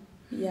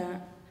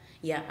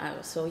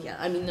 So yeah,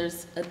 I mean,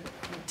 there's a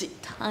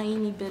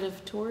tiny bit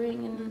of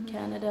touring in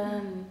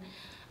Canada, and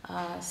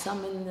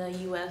some in the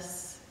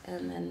U.S.,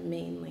 and then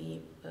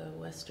mainly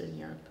Western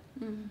Europe.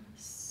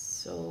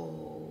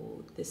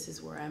 So this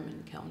is where I'm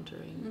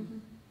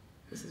encountering.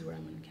 This is where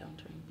I'm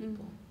encountering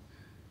people.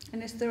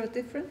 And is there a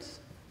difference?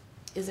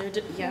 Is there?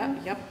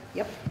 Yep.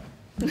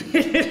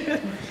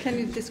 Can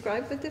you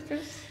describe the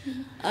difference?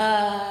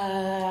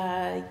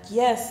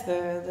 Yes.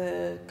 There's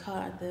a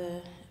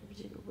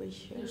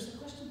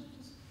question.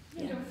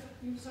 Yeah.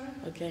 You sorry.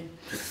 Okay.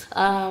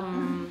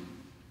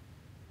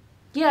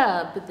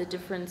 Yeah, but the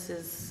difference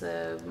is,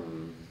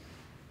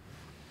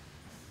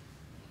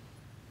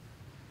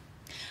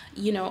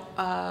 you know,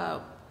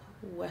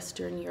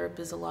 Western Europe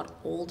is a lot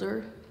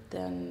older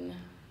than,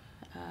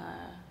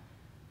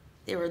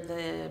 or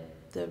the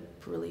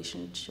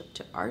relationship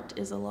to art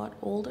is a lot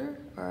older.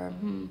 Or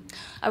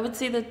I would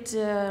say that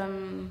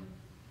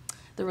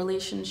the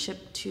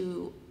relationship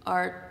to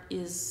art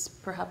is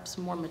perhaps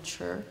more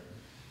mature.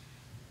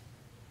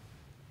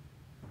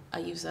 I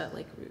use that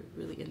like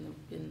really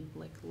in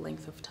like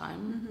length of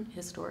time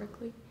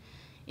historically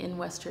in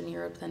Western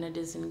Europe than it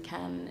is in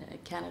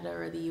Canada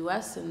or the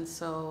US, and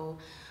so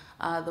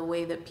the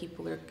way that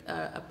people are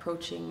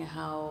approaching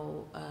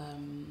how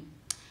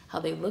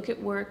they look at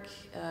work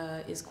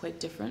is quite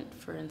different.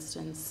 For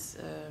instance,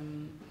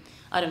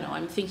 I don't know,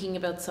 I'm thinking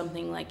about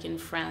something like in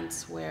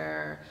France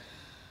where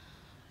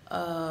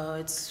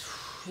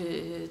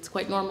it's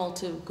quite normal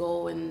to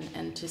go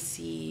and to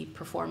see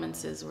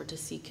performances or to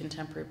see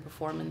contemporary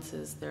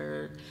performances.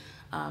 There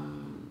are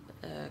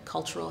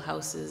cultural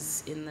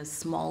houses in the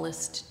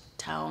smallest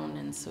town,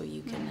 and so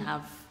you can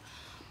have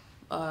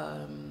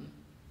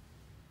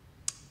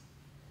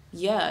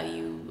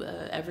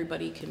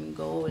everybody can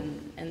go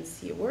and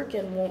see a work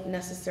and won't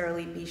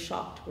necessarily be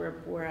shocked,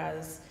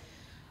 whereas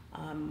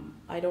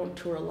I don't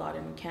tour a lot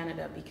in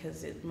Canada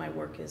because my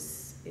work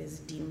is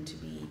deemed to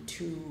be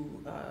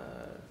too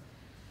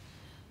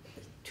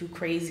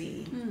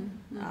crazy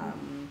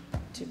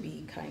to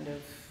be kind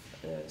of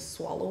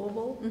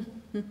swallowable.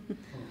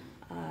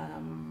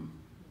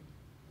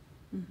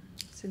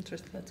 It's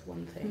interesting. That's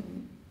one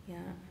thing, yeah.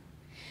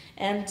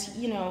 And,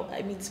 you know,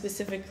 I mean,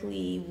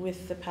 specifically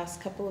with the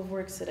past couple of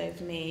works that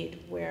I've made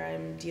where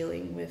I'm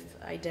dealing with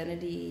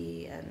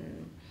identity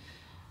and,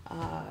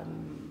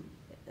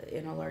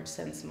 in a large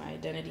sense, my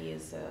identity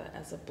is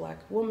as a Black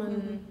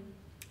woman,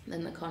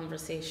 then the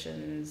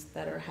conversations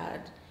that are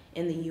had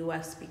in the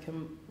US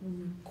become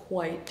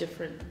quite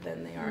different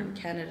than they are in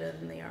Canada,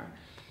 than they are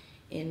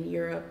in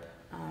Europe,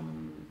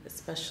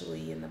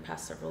 especially in the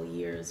past several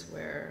years,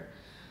 where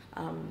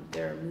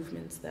there are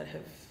movements that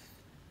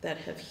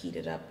have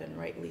heated up, and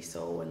rightly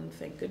so, and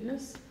thank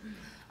goodness.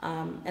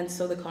 And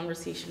so the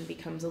conversation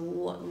becomes a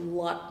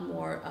lot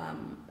more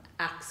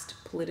axed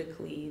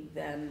politically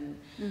than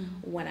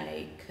when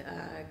I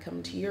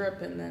come to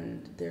Europe, and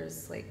then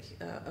there's like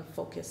a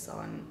focus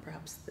on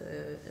perhaps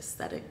the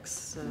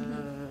aesthetics,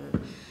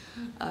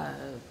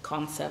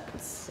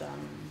 concepts.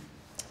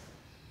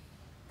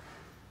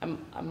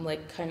 I'm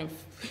like kind of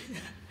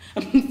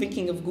I'm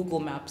thinking of Google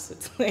Maps.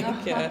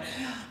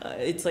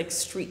 It's like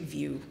street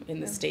view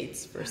in the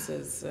States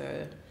versus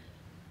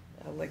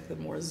like the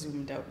more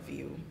zoomed out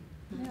view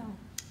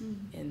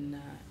in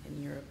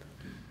Europe.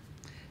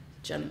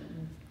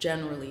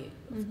 Generally,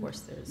 of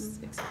course, there's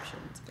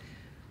exceptions.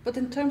 But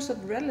in terms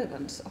of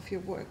relevance of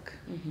your work,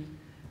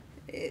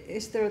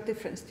 is there a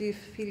difference? Do you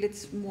feel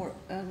it's more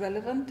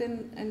relevant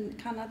in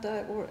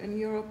Canada or in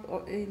Europe,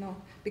 or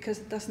because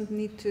it doesn't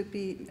need to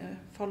be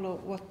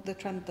follow what the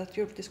trend that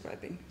you're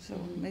describing? So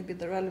maybe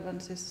the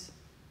relevance is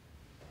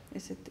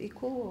it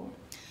equal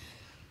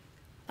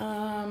or?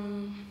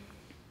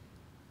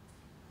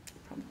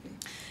 Probably.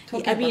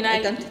 Talking about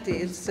identity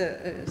is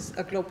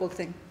a global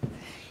thing.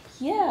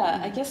 Yeah,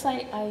 I guess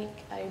I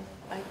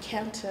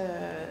can't.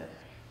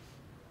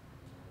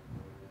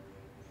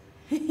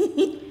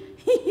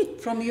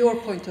 From your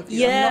point of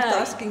view, I'm not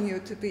asking you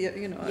to be,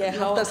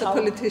 not as a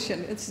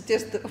politician. It's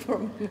just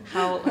from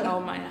how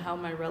am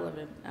I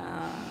relevant?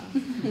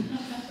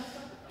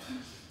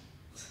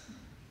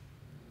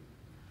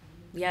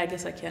 Yeah, I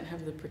guess I can't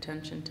have the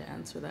pretension to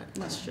answer that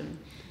question,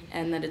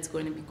 and that it's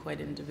going to be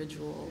quite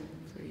individual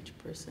for each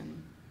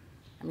person.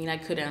 I mean, I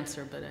could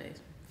answer, but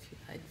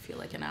I'd feel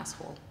like an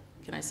asshole.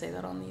 Can I say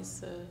that on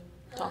these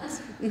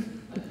talks?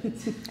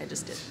 I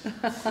just did.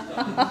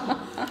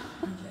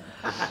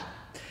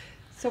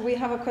 So we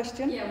have a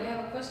question? Yeah, we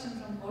have a question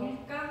from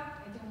Olga.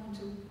 I don't want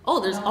to... Oh,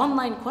 there's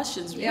online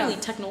questions, really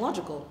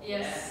technological.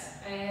 Yes,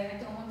 I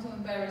don't want to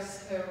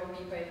embarrass her or me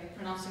by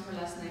pronouncing her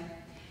last name.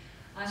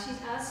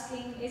 She's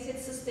asking, is it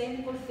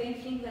sustainable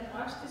thinking that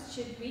artists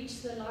should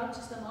reach the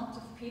largest amount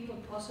of people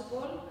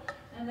possible?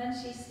 And then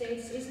she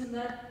states, isn't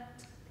that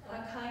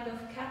a kind of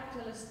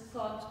capitalist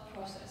thought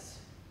process?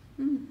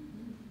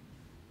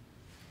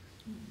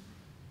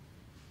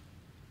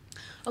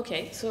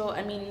 Okay, so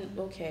I mean,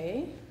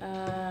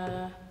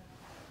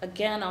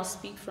 again, I'll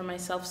speak for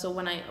myself. So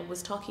when I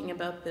was talking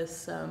about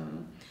this,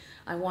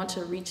 I want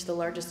to reach the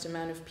largest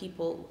amount of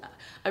people.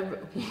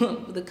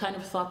 The kind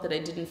of thought that I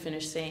didn't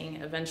finish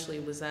saying eventually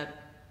was that,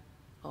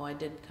 I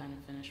did kind of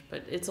finish,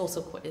 but it's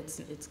also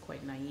it's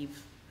quite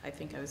naive. I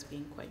think I was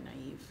being quite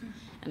naive,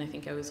 and I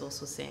think I was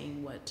also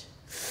saying what.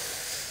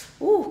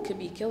 Could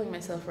be killing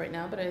myself right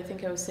now, but I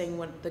think I was saying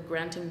what the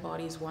granting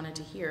bodies wanted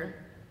to hear,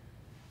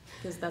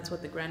 because that's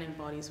what the granting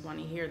bodies want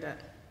to hear,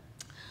 that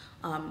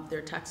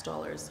their tax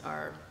dollars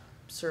are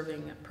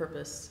serving a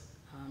purpose,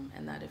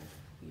 and that if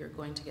you're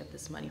going to get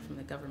this money from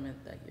the government,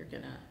 that you're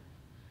going to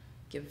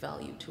give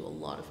value to a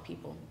lot of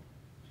people.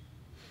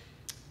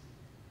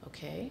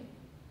 Okay.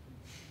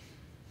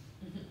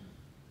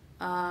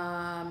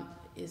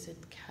 Is it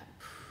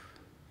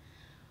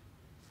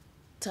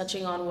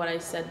touching on what I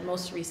said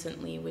most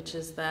recently, which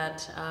is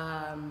that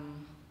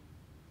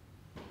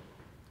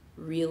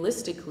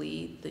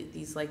realistically,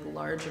 these like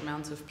large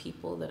amounts of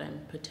people that I'm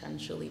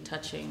potentially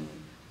touching,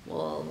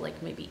 well,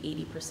 like maybe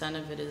 80%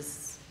 of it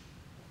is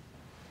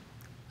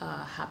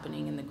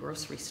happening in the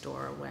grocery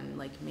store, when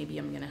like maybe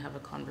I'm gonna have a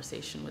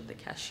conversation with the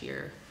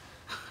cashier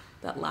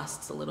that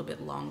lasts a little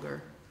bit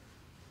longer.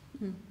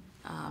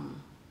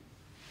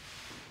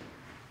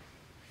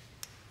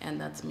 And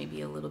that's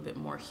maybe a little bit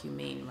more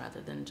humane,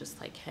 rather than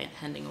just like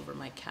handing over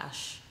my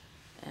cash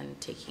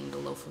and taking the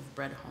loaf of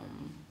bread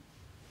home.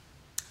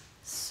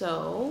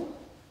 So,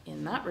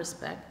 in that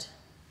respect,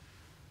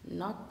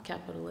 not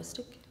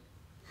capitalistic.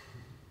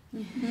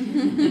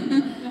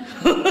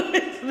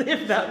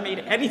 If that made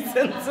any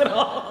sense at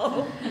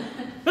all.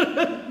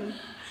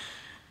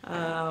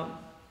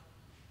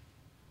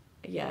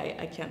 Yeah,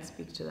 I can't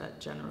speak to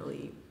that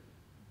generally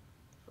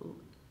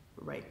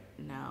right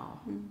now,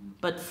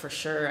 but for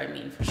sure, I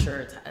mean, for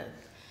sure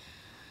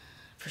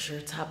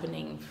it's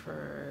happening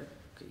for,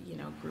 you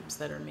know, groups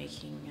that are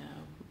making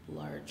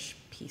large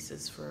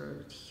pieces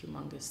for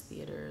humongous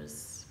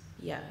theaters.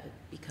 Yeah,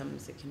 it can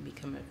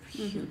become a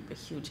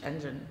huge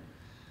engine.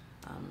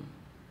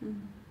 Yeah,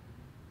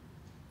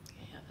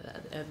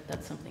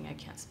 that's something I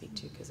can't speak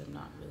to because I'm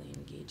not really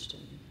engaged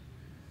in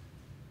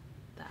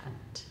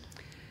that.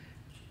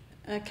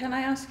 Can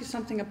I ask you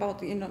something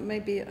about, you know,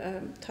 maybe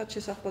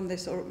touches up on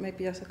this, or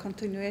maybe as a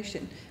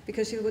continuation,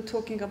 because you were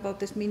talking about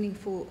this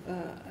meaningful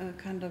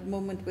kind of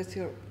moment with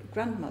your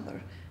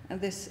grandmother, and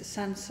this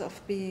sense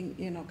of being,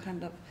 you know,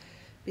 kind of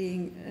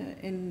being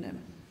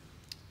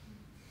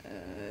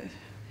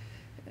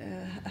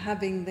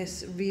having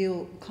this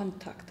real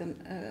contact and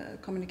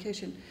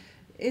communication.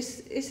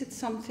 Is it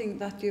something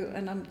that you,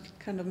 and I'm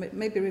kind of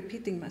maybe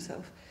repeating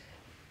myself,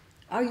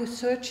 are you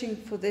searching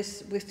for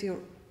this with your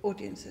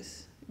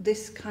audiences?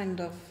 This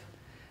kind of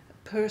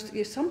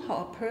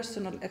somehow a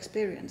personal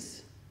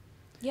experience.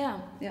 Yeah.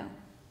 Yeah.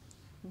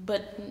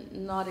 But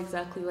not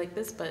exactly like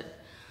this, but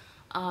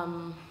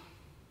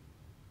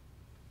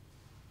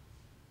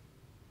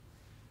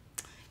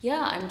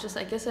yeah, I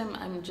guess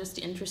I'm just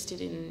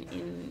interested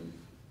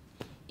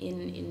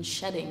in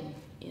shedding,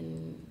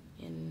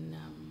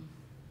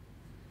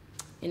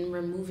 in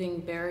removing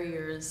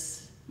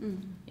barriers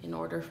in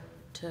order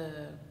to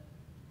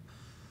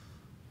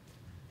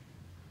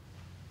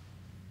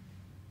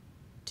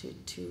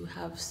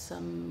have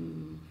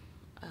some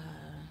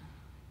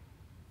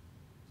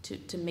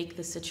to make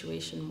the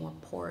situation more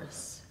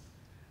porous,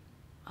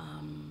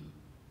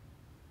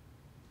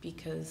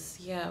 because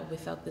yeah,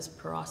 without this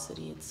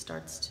porosity, it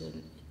starts to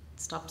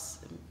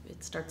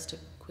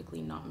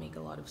quickly not make a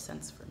lot of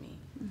sense for me.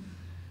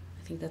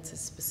 I think that's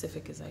as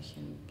specific as I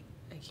can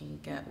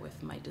get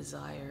with my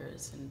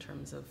desires in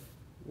terms of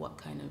what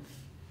kind of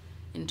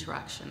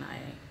interaction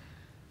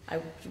I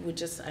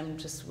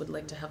would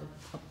like to have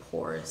a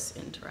porous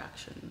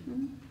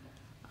interaction,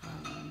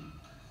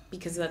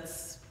 because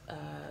that's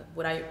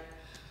what I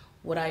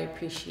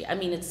appreciate. I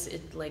mean,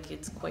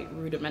 it's quite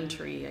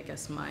rudimentary, I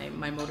guess, my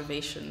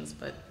motivations,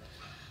 but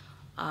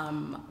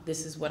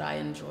this is what I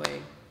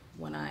enjoy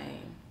when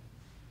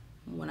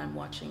I'm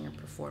watching a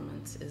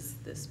performance, is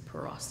this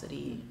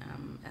porosity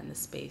and the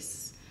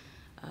space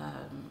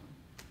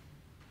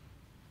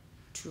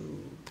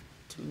to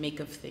make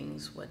of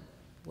things what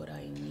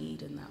I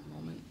need in that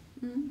moment.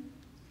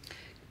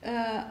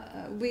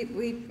 We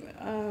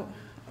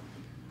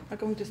are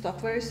going to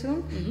stop very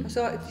soon,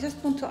 so I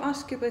just want to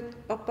ask you a bit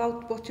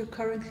about what you're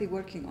currently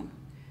working on.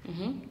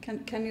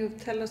 Can you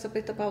tell us a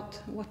bit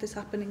about what is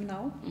happening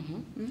now?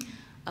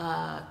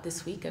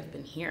 This week I've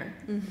been here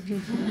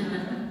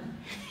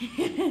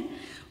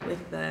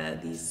with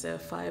these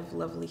 5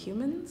 lovely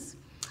humans.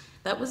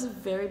 That was a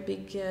very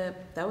big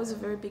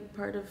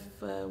part of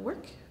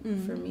work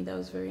for me. That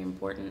was very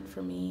important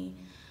for me.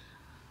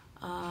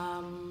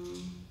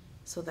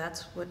 So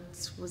that's how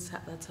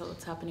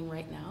it's happening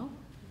right now.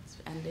 It's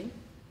ending.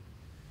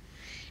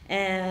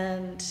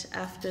 And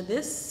after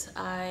this,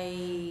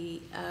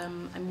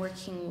 I'm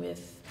working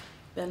with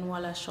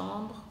Benoit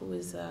Lachambre, who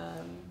is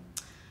a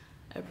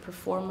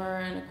performer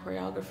and a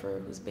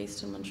choreographer who's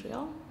based in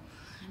Montreal.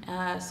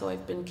 So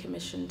I've been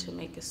commissioned to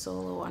make a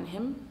solo on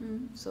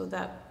him. So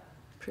that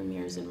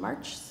premieres in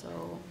March.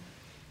 So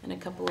in a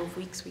couple of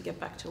weeks we get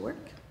back to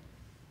work.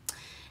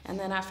 And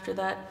then after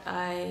that,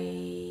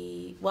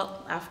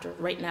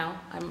 right now,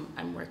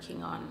 I'm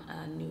working on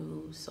a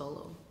new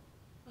solo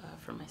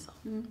for myself,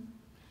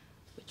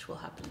 which will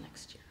happen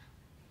next year.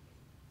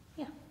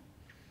 Yeah.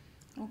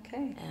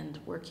 Okay. And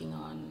working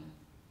on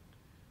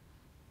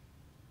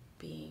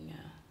being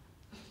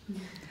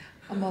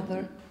a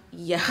mother.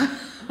 Yeah.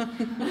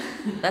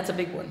 That's a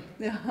big one.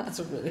 Yeah. That's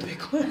a really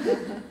big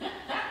one.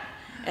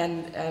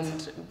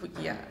 and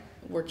yeah.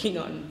 Working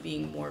on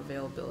being more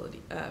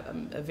availability.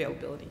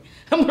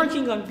 I'm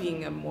working on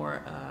being a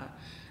more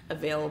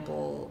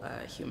available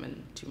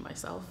human to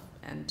myself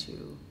and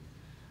to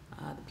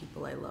the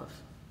people I love.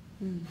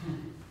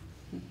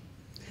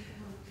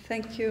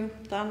 Thank you,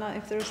 Dana.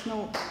 If there's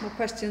no more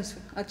questions,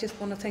 I just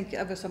want to thank you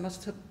ever so much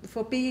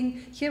for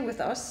being here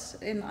with us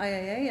in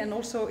IAA and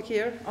also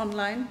here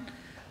online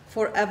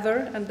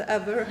forever and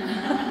ever.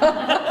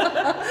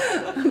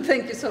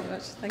 Thank you so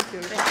much. Thank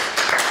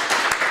you.